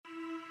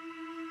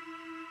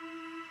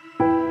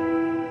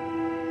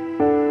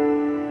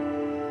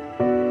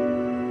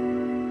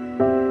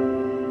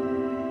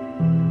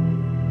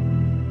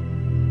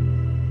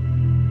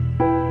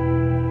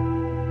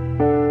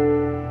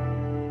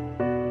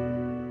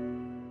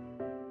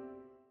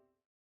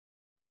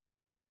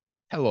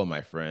Hello,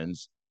 my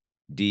friends.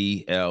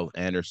 D.L.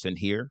 Anderson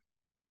here.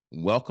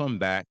 Welcome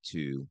back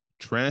to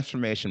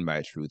Transformation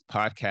by Truth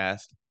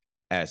podcast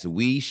as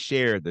we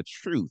share the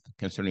truth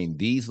concerning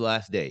these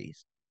last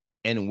days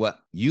and what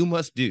you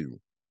must do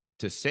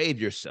to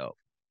save yourself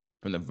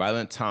from the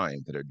violent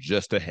times that are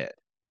just ahead.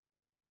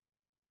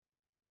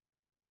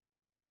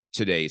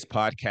 Today's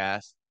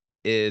podcast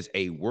is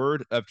a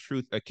word of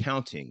truth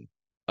accounting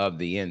of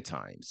the end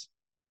times.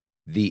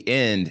 The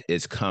end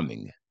is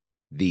coming.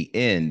 The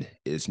end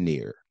is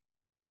near.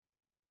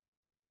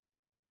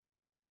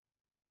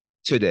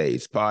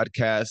 Today's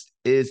podcast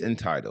is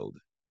entitled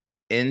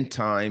End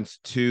Times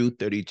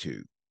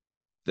 232,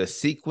 The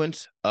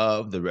Sequence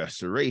of the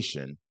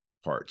Restoration,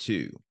 Part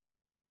 2.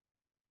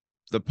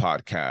 The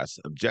podcast's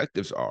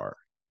objectives are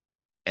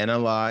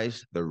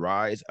analyze the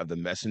rise of the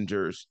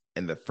messengers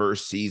in the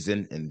first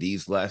season in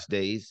these last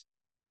days,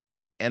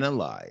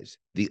 analyze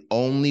the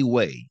only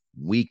way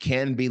we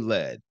can be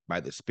led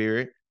by the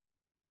Spirit,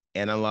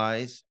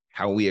 analyze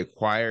how we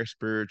acquire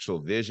spiritual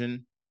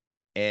vision,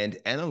 and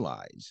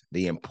analyze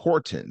the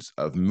importance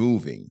of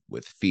moving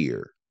with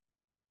fear.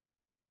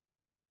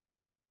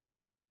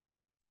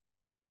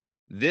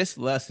 This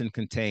lesson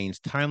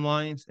contains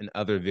timelines and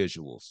other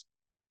visuals.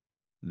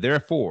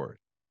 Therefore,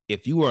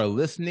 if you are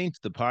listening to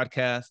the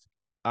podcast,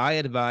 I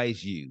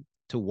advise you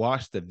to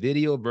watch the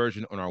video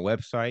version on our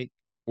website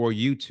or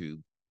YouTube,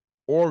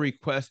 or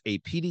request a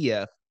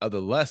PDF of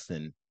the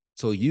lesson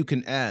so you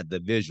can add the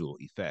visual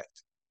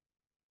effect.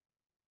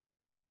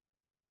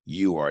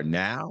 You are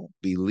now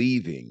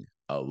believing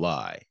a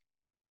lie.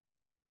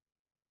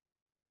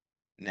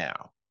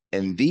 Now,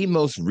 in the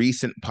most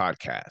recent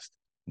podcast,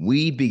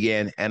 we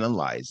began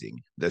analyzing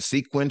the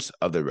sequence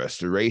of the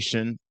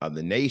restoration of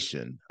the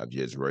nation of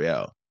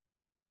Yisra'el.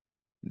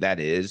 That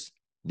is,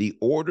 the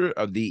order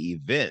of the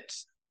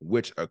events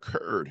which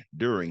occurred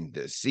during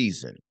this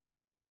season.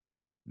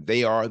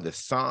 They are the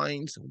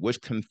signs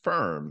which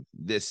confirm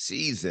this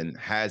season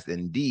has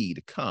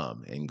indeed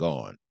come and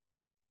gone.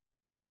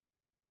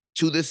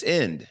 To this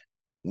end,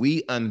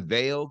 we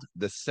unveiled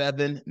the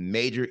 7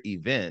 major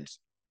events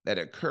that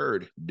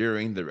occurred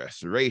during the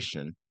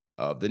restoration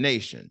of the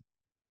nation.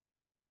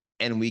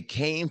 And we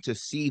came to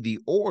see the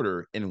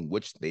order in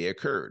which they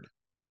occurred.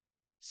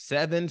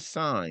 7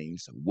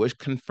 signs which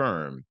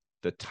confirm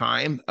the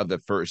time of the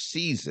first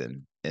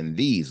season in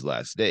these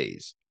last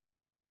days.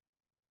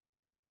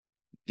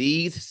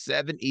 These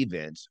 7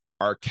 events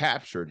are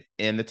captured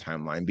in the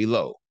timeline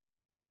below.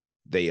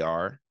 They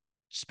are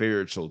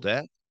spiritual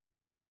death,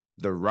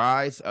 the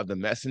rise of the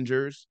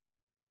messengers,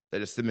 the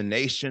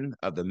dissemination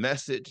of the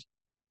message,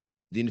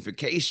 the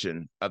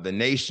unification of the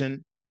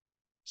nation,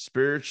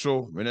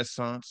 spiritual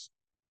renaissance,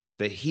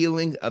 the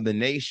healing of the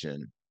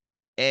nation,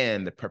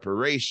 and the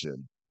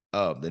preparation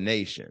of the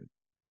nation.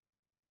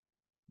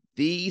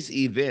 These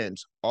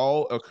events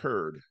all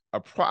occurred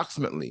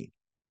approximately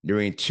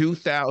during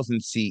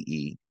 2000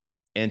 CE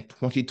and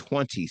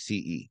 2020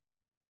 CE,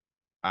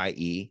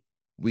 i.e.,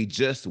 we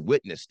just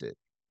witnessed it.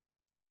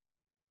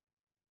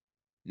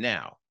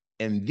 Now,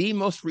 in the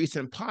most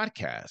recent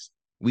podcast,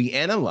 we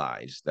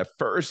analyzed the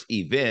first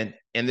event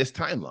in this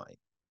timeline,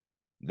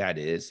 that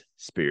is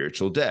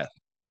spiritual death.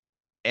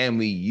 And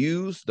we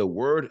used the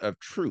word of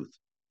truth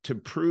to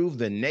prove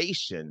the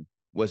nation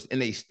was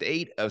in a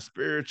state of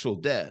spiritual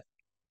death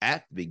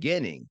at the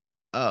beginning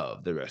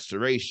of the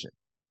restoration.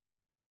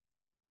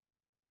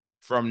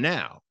 From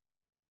now,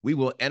 we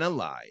will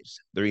analyze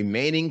the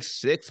remaining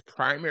 6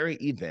 primary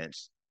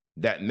events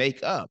that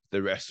make up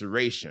the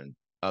restoration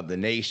of the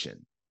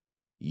nation,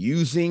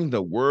 using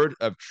the word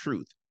of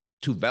truth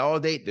to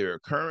validate their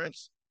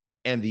occurrence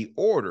and the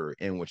order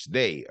in which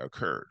they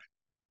occurred.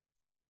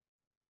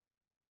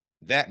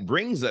 That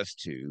brings us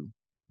to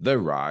the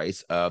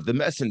rise of the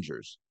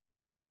messengers,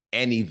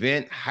 an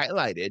event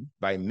highlighted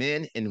by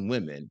men and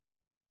women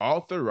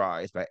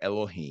authorized by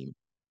Elohim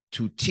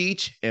to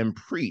teach and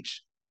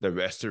preach the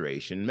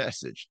restoration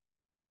message.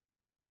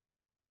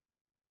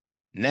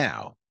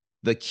 Now,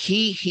 the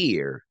key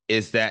here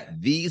is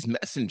that these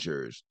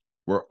messengers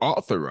were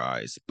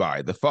authorized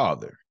by the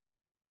Father.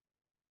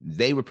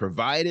 They were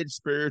provided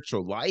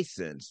spiritual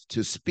license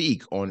to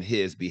speak on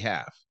his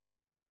behalf.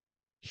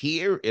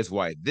 Here is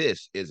why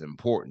this is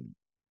important.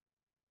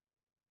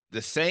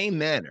 The same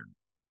manner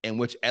in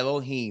which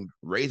Elohim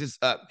raises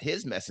up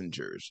his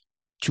messengers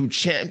to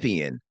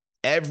champion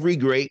every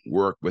great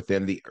work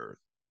within the earth,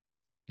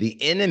 the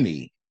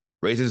enemy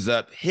raises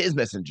up his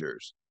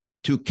messengers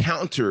to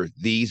counter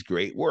these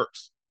great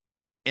works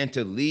and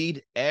to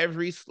lead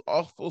every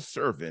slothful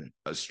servant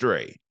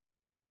astray.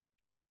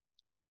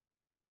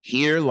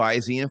 Here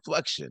lies the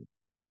inflection,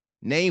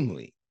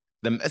 namely,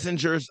 the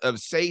messengers of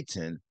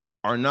Satan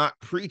are not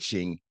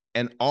preaching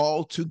an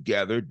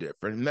altogether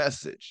different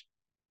message.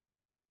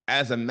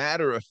 As a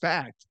matter of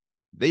fact,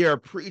 they are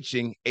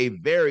preaching a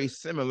very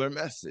similar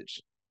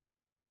message.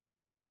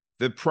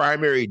 The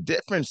primary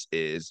difference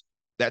is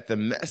that the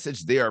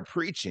message they are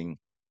preaching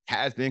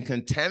has been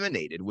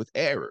contaminated with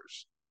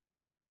errors.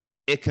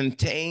 It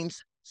contains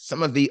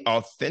some of the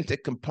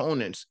authentic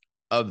components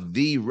of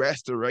the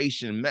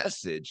restoration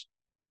message,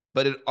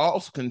 but it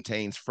also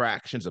contains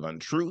fractions of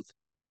untruth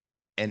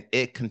and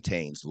it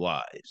contains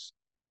lies.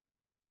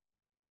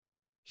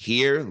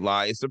 Here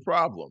lies the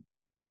problem.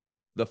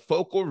 The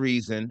focal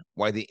reason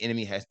why the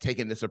enemy has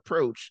taken this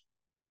approach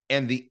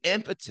and the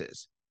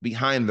impetus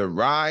behind the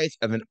rise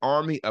of an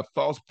army of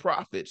false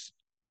prophets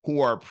who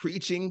are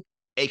preaching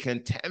a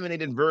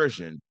contaminated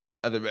version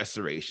of the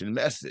restoration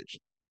message.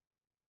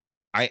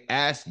 I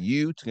ask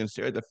you to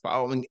consider the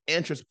following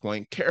interest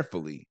point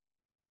carefully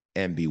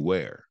and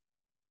beware.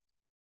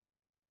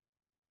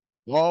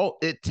 All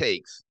it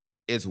takes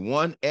is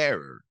one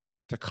error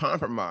to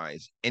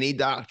compromise any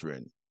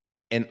doctrine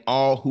and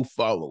all who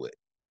follow it,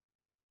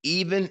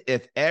 even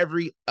if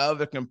every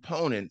other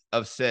component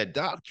of said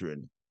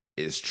doctrine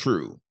is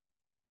true.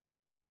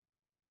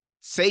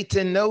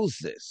 Satan knows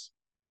this,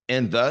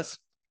 and thus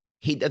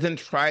he doesn't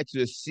try to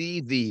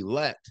deceive the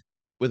elect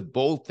with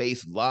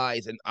bold-faced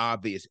lies and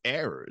obvious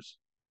errors.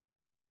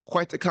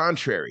 Quite the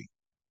contrary,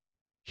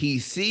 he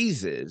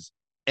seizes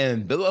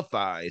and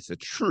vilifies the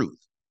truth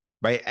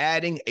by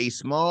adding a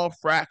small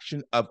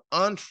fraction of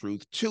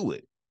untruth to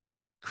it,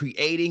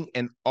 creating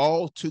an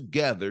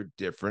altogether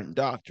different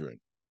doctrine.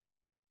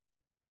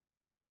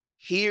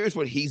 Here's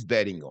what he's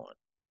betting on.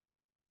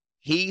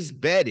 He's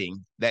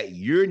betting that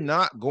you're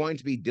not going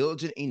to be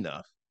diligent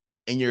enough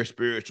in your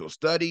spiritual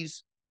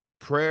studies,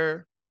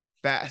 prayer,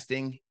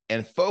 fasting,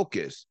 and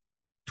focus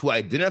to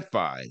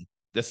identify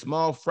the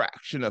small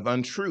fraction of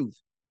untruth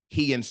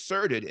he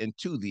inserted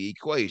into the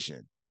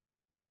equation.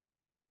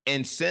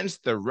 And since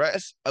the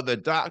rest of the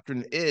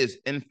doctrine is,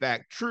 in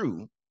fact,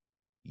 true,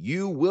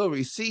 you will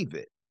receive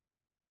it.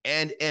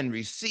 And in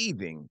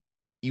receiving,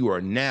 you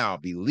are now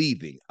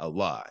believing a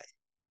lie.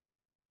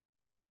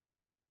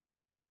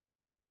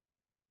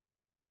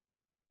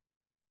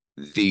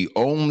 The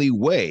only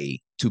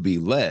way to be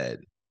led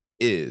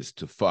is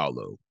to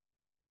follow.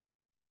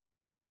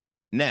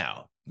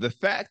 Now, the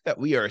fact that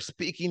we are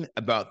speaking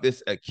about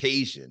this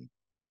occasion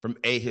from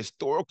a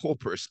historical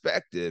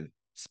perspective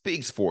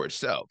speaks for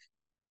itself.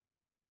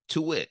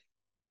 To wit,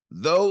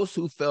 those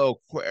who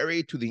fell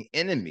quarry to the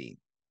enemy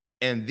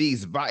and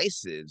these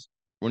vices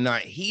were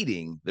not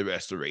heeding the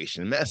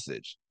restoration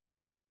message.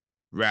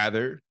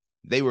 Rather,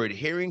 they were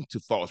adhering to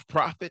false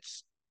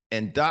prophets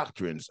and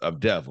doctrines of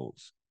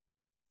devils.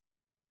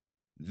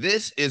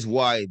 This is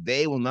why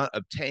they will not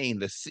obtain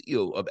the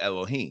seal of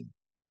Elohim,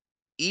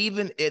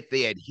 even if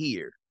they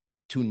adhere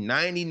to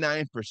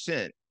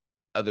 99%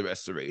 of the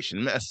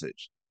restoration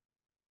message.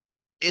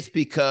 It's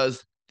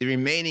because the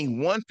remaining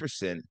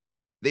 1%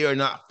 they are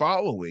not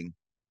following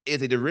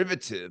is a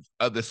derivative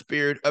of the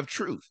spirit of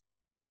truth,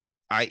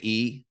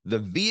 i.e., the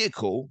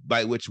vehicle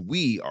by which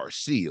we are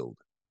sealed.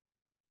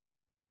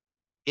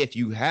 If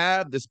you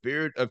have the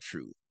spirit of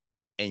truth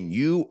and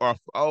you are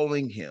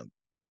following him,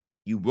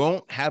 you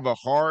won't have a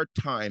hard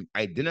time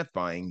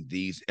identifying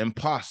these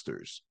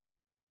imposters.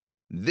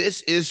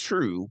 This is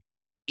true,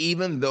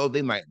 even though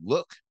they might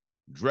look,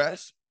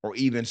 dress, or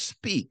even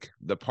speak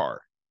the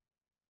part.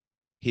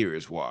 Here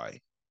is why.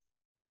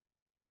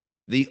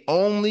 The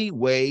only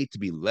way to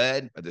be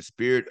led by the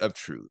spirit of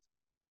truth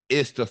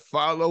is to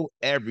follow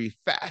every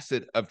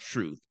facet of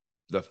truth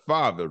the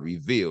Father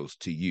reveals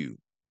to you.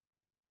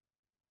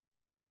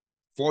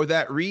 For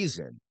that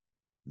reason,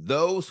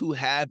 those who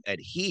have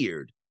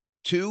adhered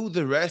to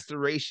the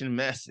restoration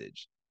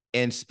message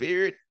in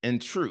spirit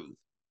and truth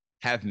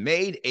have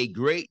made a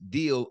great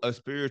deal of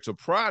spiritual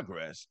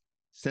progress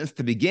since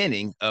the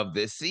beginning of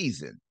this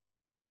season.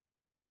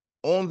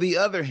 On the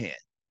other hand,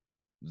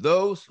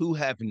 those who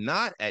have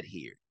not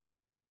adhered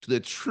to the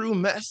true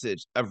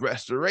message of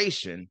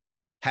restoration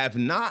have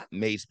not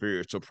made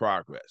spiritual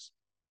progress,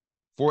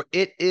 for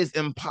it is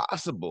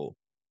impossible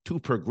to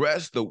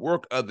progress the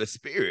work of the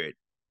Spirit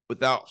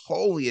without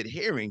wholly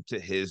adhering to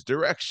his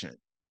direction.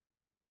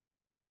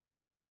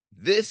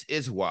 This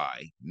is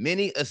why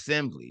many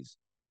assemblies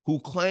who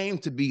claim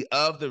to be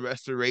of the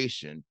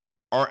restoration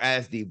are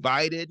as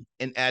divided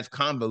and as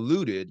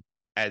convoluted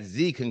as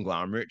the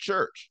conglomerate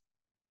church.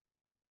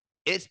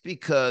 It's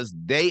because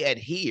they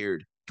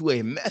adhered to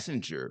a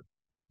messenger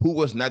who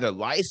was neither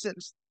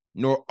licensed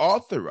nor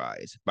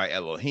authorized by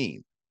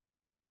Elohim,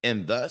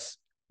 and thus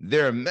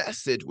their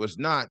message was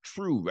not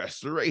true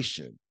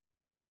restoration.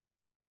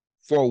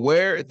 For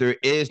where there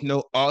is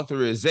no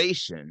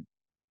authorization,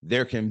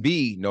 there can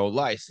be no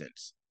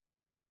license.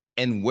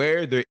 And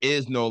where there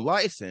is no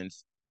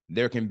license,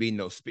 there can be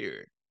no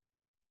spirit.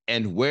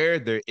 And where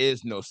there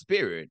is no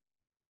spirit,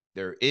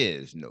 there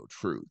is no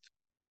truth.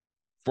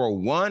 For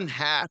one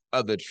half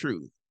of the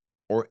truth,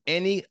 or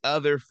any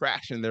other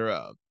fraction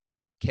thereof,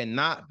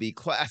 cannot be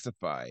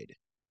classified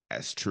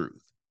as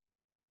truth.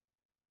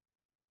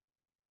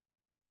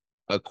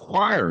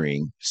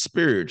 Acquiring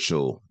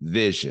spiritual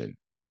vision.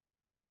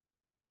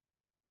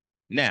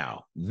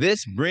 Now,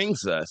 this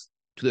brings us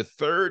to the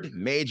third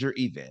major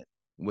event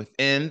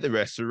within the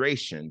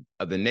restoration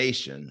of the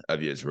nation of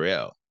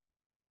Yisra'el.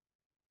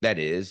 That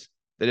is,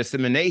 the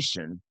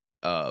dissemination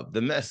of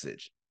the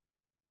message.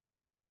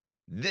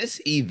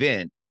 This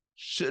event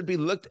should be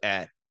looked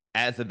at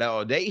as a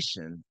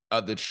validation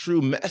of the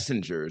true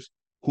messengers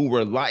who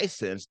were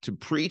licensed to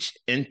preach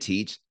and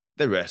teach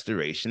the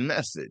restoration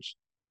message.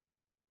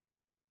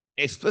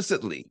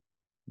 Explicitly,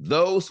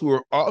 those who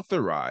were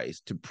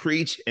authorized to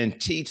preach and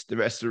teach the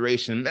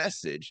restoration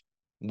message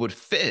would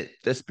fit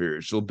the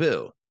spiritual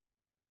bill,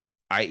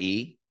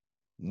 i.e.,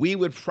 we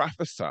would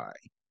prophesy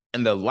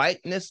in the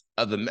likeness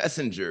of the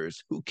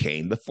messengers who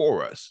came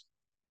before us.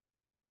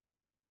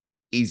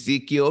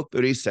 Ezekiel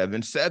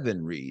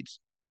 37:7 reads,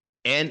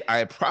 "And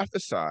I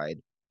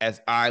prophesied as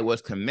I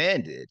was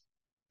commanded,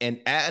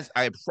 and as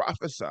I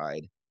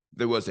prophesied,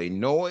 there was a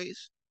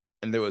noise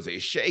and there was a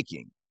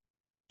shaking,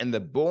 and the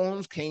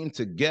bones came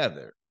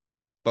together,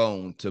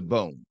 bone to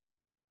bone."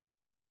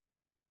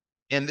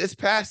 In this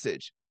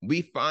passage,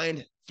 we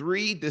find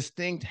three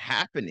distinct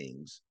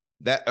happenings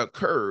that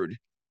occurred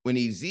when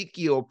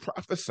Ezekiel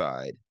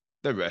prophesied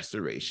the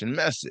restoration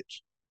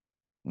message.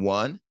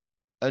 One,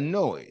 a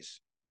noise.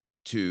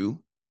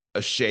 Two,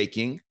 a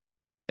shaking.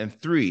 And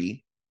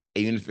three,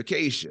 a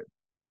unification,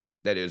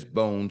 that is,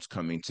 bones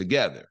coming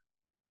together.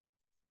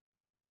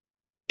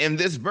 In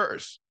this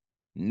verse,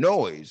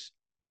 noise,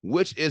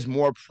 which is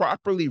more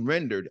properly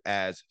rendered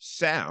as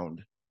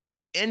sound,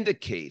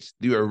 indicates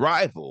the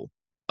arrival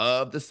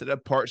of the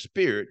set-apart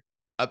spirit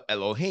of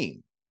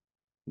Elohim,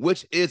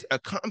 which is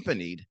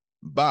accompanied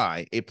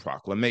by a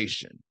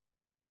proclamation.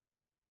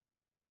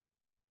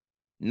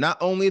 Not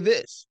only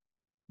this,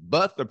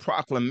 but the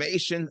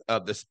proclamation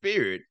of the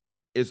Spirit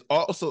is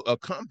also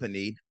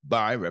accompanied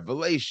by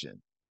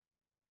revelation.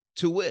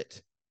 To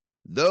wit,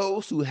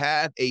 those who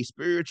have a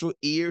spiritual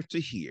ear to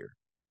hear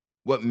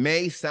what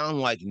may sound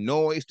like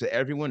noise to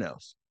everyone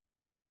else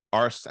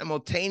are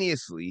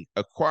simultaneously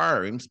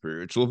acquiring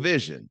spiritual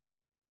vision.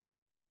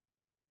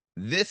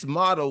 This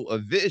model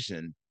of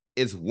vision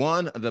is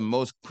one of the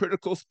most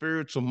critical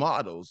spiritual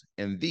models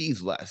in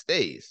these last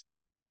days.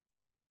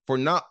 For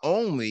not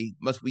only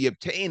must we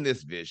obtain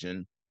this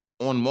vision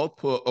on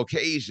multiple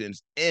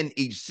occasions in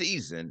each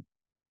season,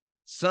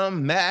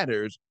 some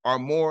matters are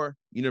more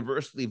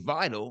universally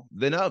vital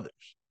than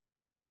others.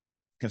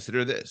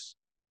 Consider this.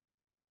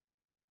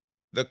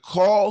 The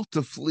call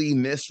to flee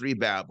mystery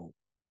Babel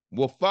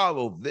will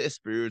follow this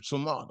spiritual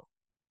model.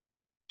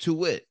 To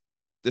wit,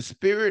 the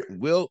Spirit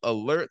will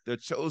alert the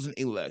chosen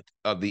elect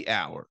of the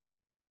hour,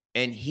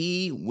 and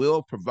he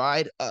will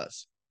provide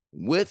us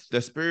with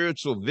the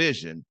spiritual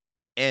vision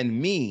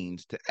and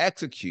means to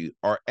execute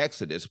our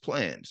Exodus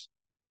plans.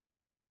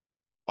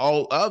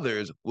 All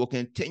others will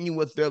continue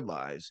with their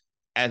lives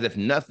as if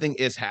nothing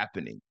is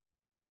happening,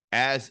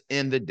 as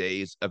in the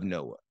days of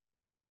Noah,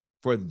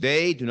 for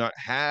they do not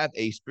have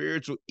a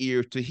spiritual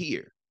ear to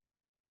hear,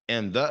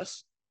 and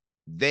thus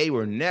they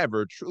were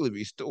never truly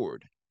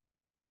restored.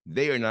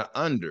 They are not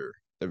under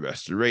the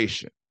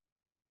restoration.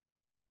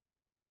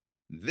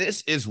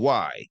 This is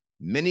why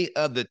many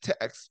of the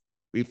texts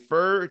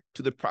refer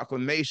to the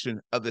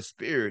proclamation of the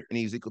Spirit in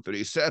Ezekiel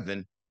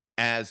 37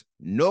 as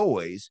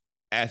noise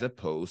as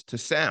opposed to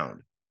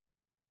sound.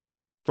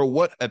 For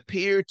what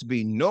appeared to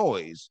be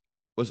noise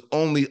was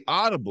only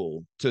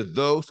audible to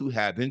those who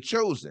had been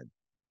chosen,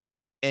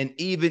 and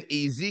even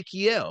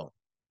Ezekiel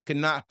could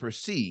not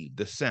perceive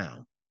the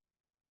sound.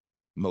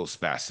 Most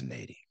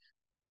fascinating.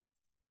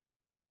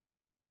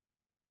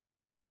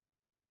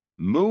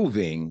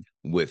 Moving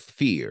with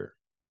fear.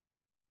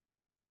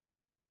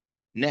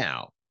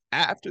 Now,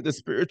 after the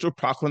spiritual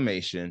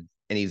proclamation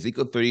in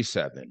Ezekiel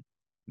 37,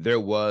 there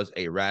was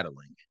a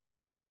rattling.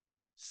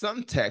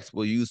 Some texts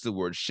will use the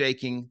word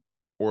shaking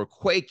or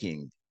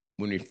quaking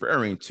when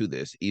referring to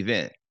this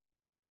event.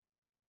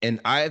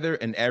 In either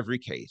and every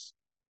case,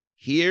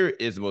 here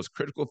is the most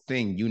critical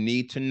thing you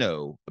need to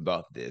know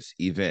about this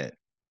event.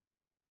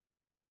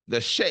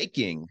 The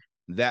shaking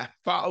that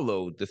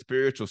followed the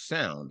spiritual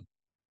sound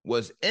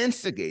was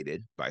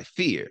instigated by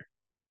fear,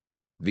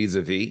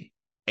 vis-a-vis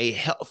a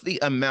healthy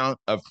amount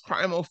of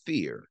primal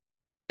fear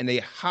and a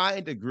high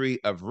degree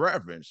of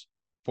reverence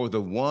for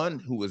the one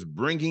who was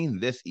bringing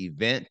this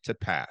event to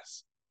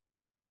pass.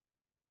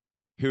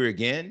 Here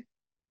again,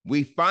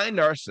 we find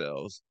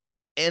ourselves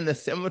in a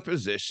similar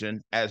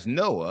position as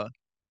Noah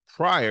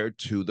prior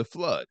to the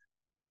flood.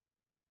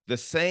 The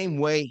same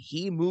way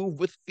he moved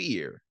with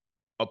fear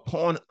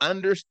upon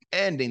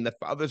understanding the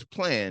Father's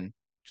plan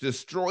to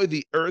destroy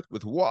the earth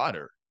with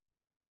water,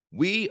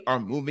 we are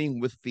moving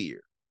with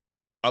fear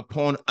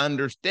upon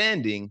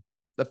understanding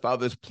the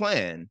Father's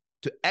plan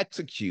to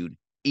execute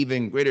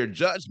even greater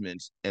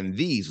judgments in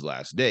these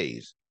last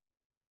days.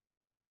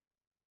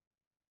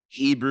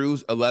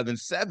 Hebrews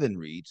 11:7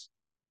 reads,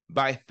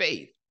 "By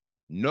faith,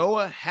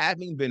 Noah,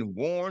 having been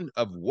warned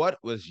of what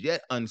was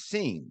yet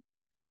unseen,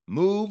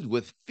 moved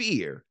with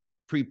fear,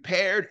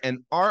 prepared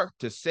an ark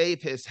to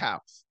save his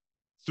house,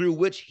 through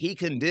which he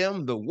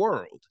condemned the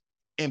world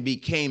and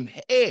became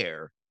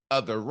heir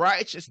of the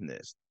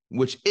righteousness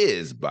which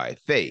is by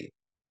faith."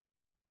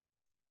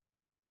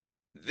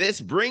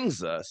 This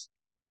brings us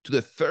to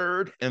the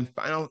third and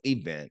final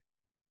event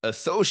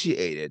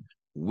associated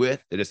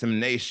with the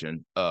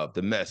dissemination of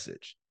the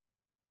message.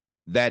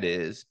 That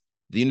is,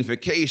 the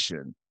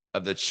unification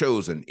of the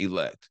chosen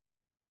elect.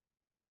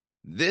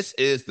 This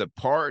is the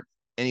part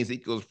in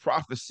Ezekiel's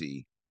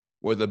prophecy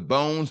where the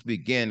bones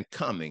begin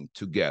coming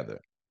together.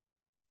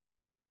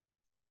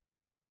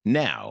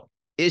 Now,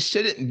 it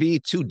shouldn't be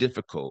too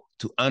difficult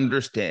to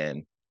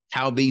understand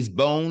how these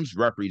bones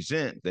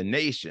represent the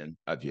nation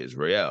of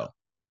Yisra'el.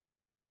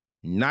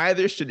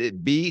 Neither should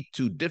it be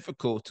too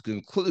difficult to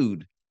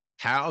conclude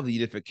how the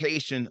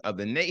unification of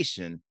the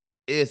nation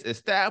is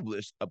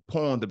established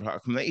upon the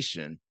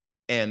proclamation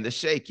and the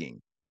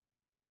shaking.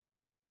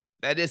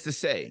 That is to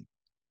say,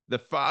 the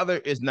Father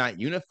is not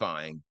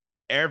unifying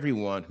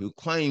everyone who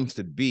claims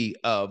to be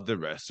of the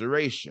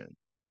restoration.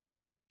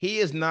 He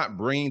is not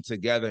bringing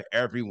together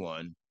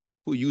everyone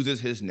who uses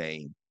his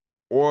name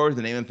or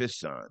the name of his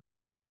son.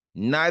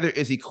 Neither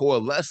is he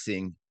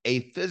coalescing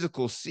a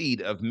physical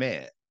seed of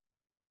man.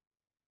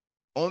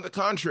 On the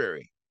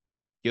contrary,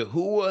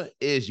 Yahuwah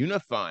is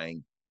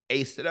unifying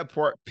a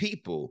set-apart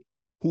people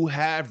who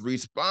have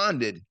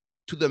responded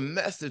to the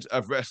message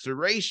of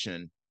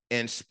restoration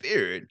in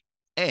spirit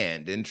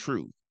and in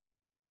truth.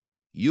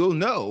 You'll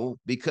know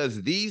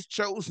because these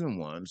chosen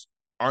ones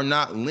are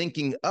not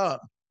linking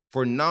up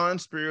for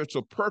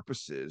non-spiritual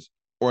purposes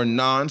or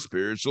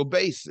non-spiritual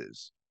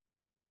bases.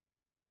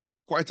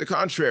 Quite the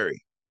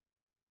contrary,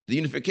 the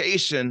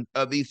unification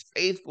of these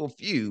faithful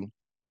few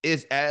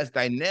is as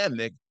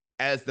dynamic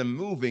as the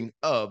moving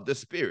of the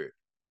Spirit.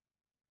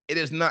 It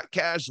is not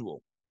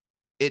casual.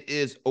 It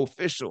is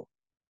official.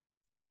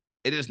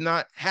 It is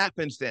not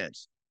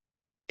happenstance.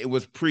 It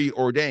was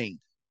preordained.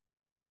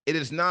 It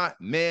is not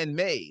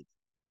man-made.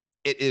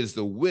 It is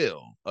the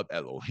will of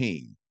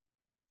Elohim.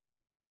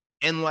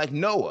 And like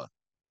Noah,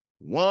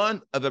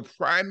 one of the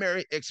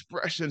primary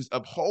expressions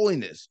of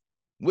holiness,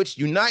 which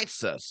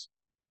unites us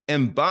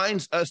and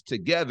binds us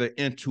together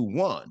into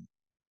one,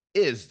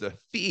 is the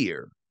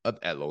fear of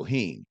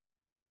Elohim.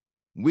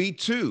 We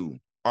too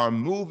are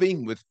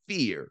moving with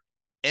fear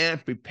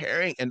and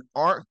preparing an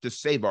ark to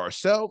save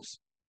ourselves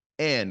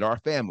and our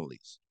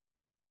families.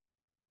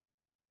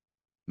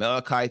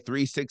 Malachi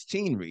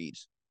 3:16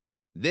 reads,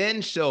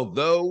 "Then shall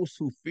those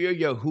who fear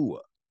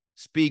Yahuwah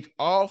speak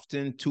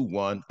often to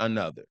one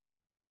another,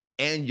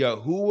 and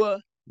Yahuwah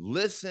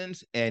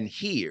listens and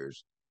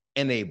hears,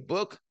 and a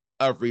book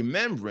of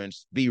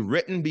remembrance be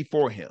written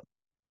before him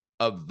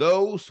of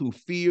those who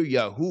fear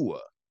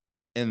Yahuwah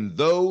and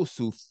those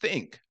who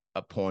think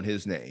upon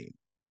his name."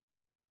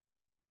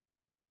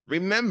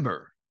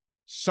 Remember,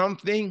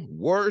 something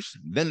worse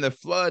than the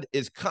flood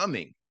is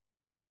coming,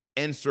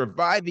 and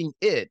surviving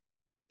it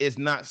is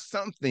not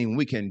something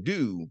we can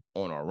do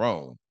on our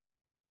own.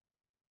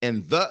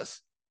 And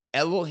thus,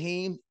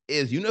 Elohim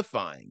is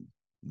unifying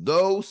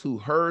those who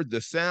heard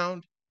the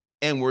sound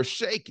and were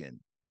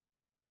shaken.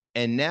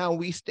 And now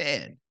we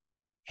stand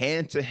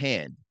hand to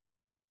hand,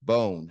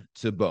 bone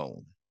to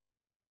bone.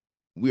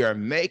 We are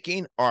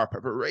making our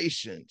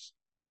preparations,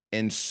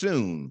 and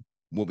soon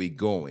we'll be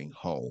going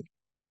home.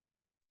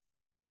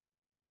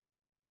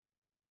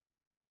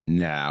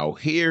 Now,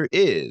 here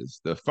is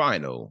the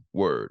final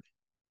word.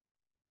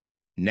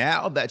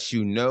 Now that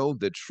you know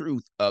the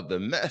truth of the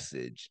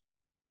message,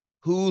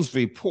 whose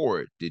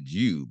report did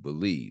you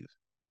believe?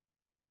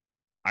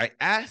 I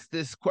ask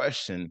this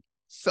question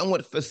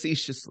somewhat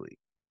facetiously,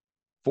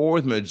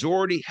 for the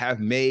majority have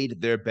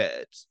made their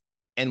beds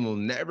and will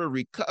never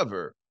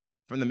recover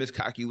from the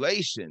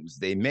miscalculations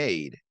they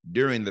made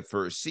during the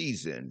first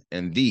season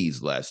and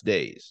these last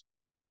days.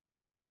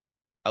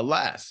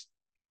 Alas,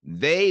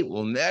 they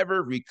will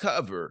never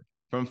recover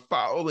from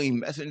following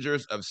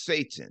messengers of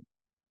Satan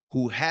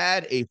who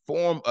had a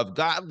form of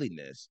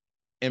godliness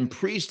and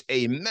preached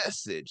a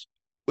message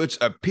which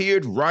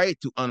appeared right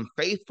to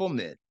unfaithful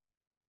men,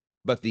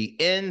 but the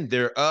end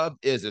thereof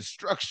is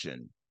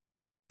destruction,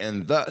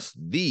 and thus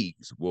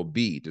these will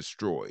be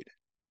destroyed.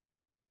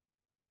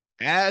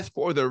 As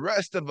for the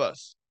rest of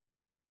us,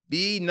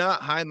 be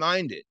not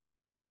high-minded,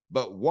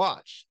 but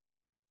watch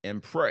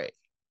and pray.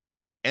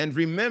 And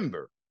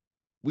remember,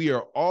 we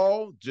are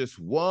all just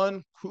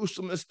one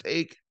crucial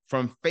mistake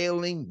from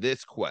failing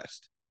this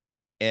quest.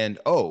 And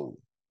oh,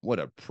 what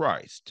a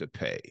price to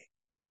pay.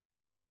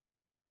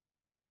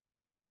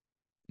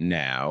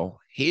 Now,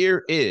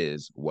 here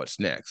is what's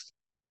next.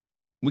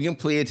 We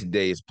completed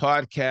today's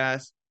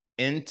podcast,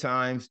 End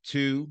Times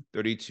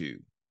 2:32,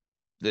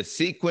 the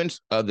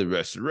sequence of the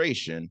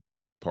restoration,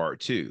 part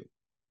 2.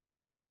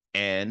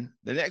 And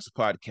the next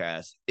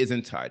podcast is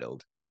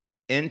entitled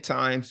End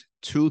Times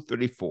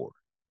 2:34,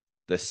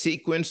 the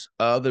sequence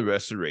of the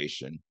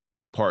restoration,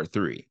 part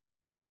 3.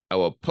 I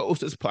will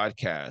post this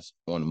podcast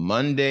on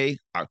Monday,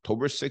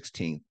 October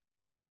 16th,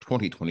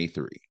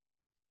 2023.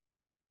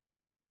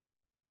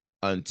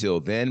 Until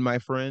then, my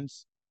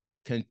friends,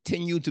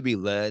 continue to be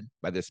led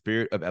by the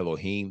Spirit of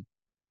Elohim,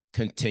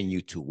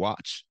 continue to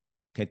watch,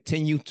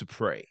 continue to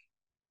pray,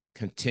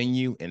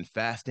 continue in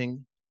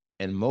fasting,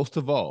 and most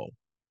of all,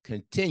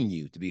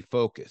 continue to be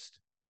focused,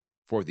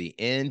 for the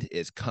end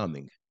is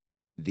coming.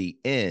 The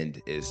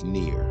end is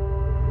near.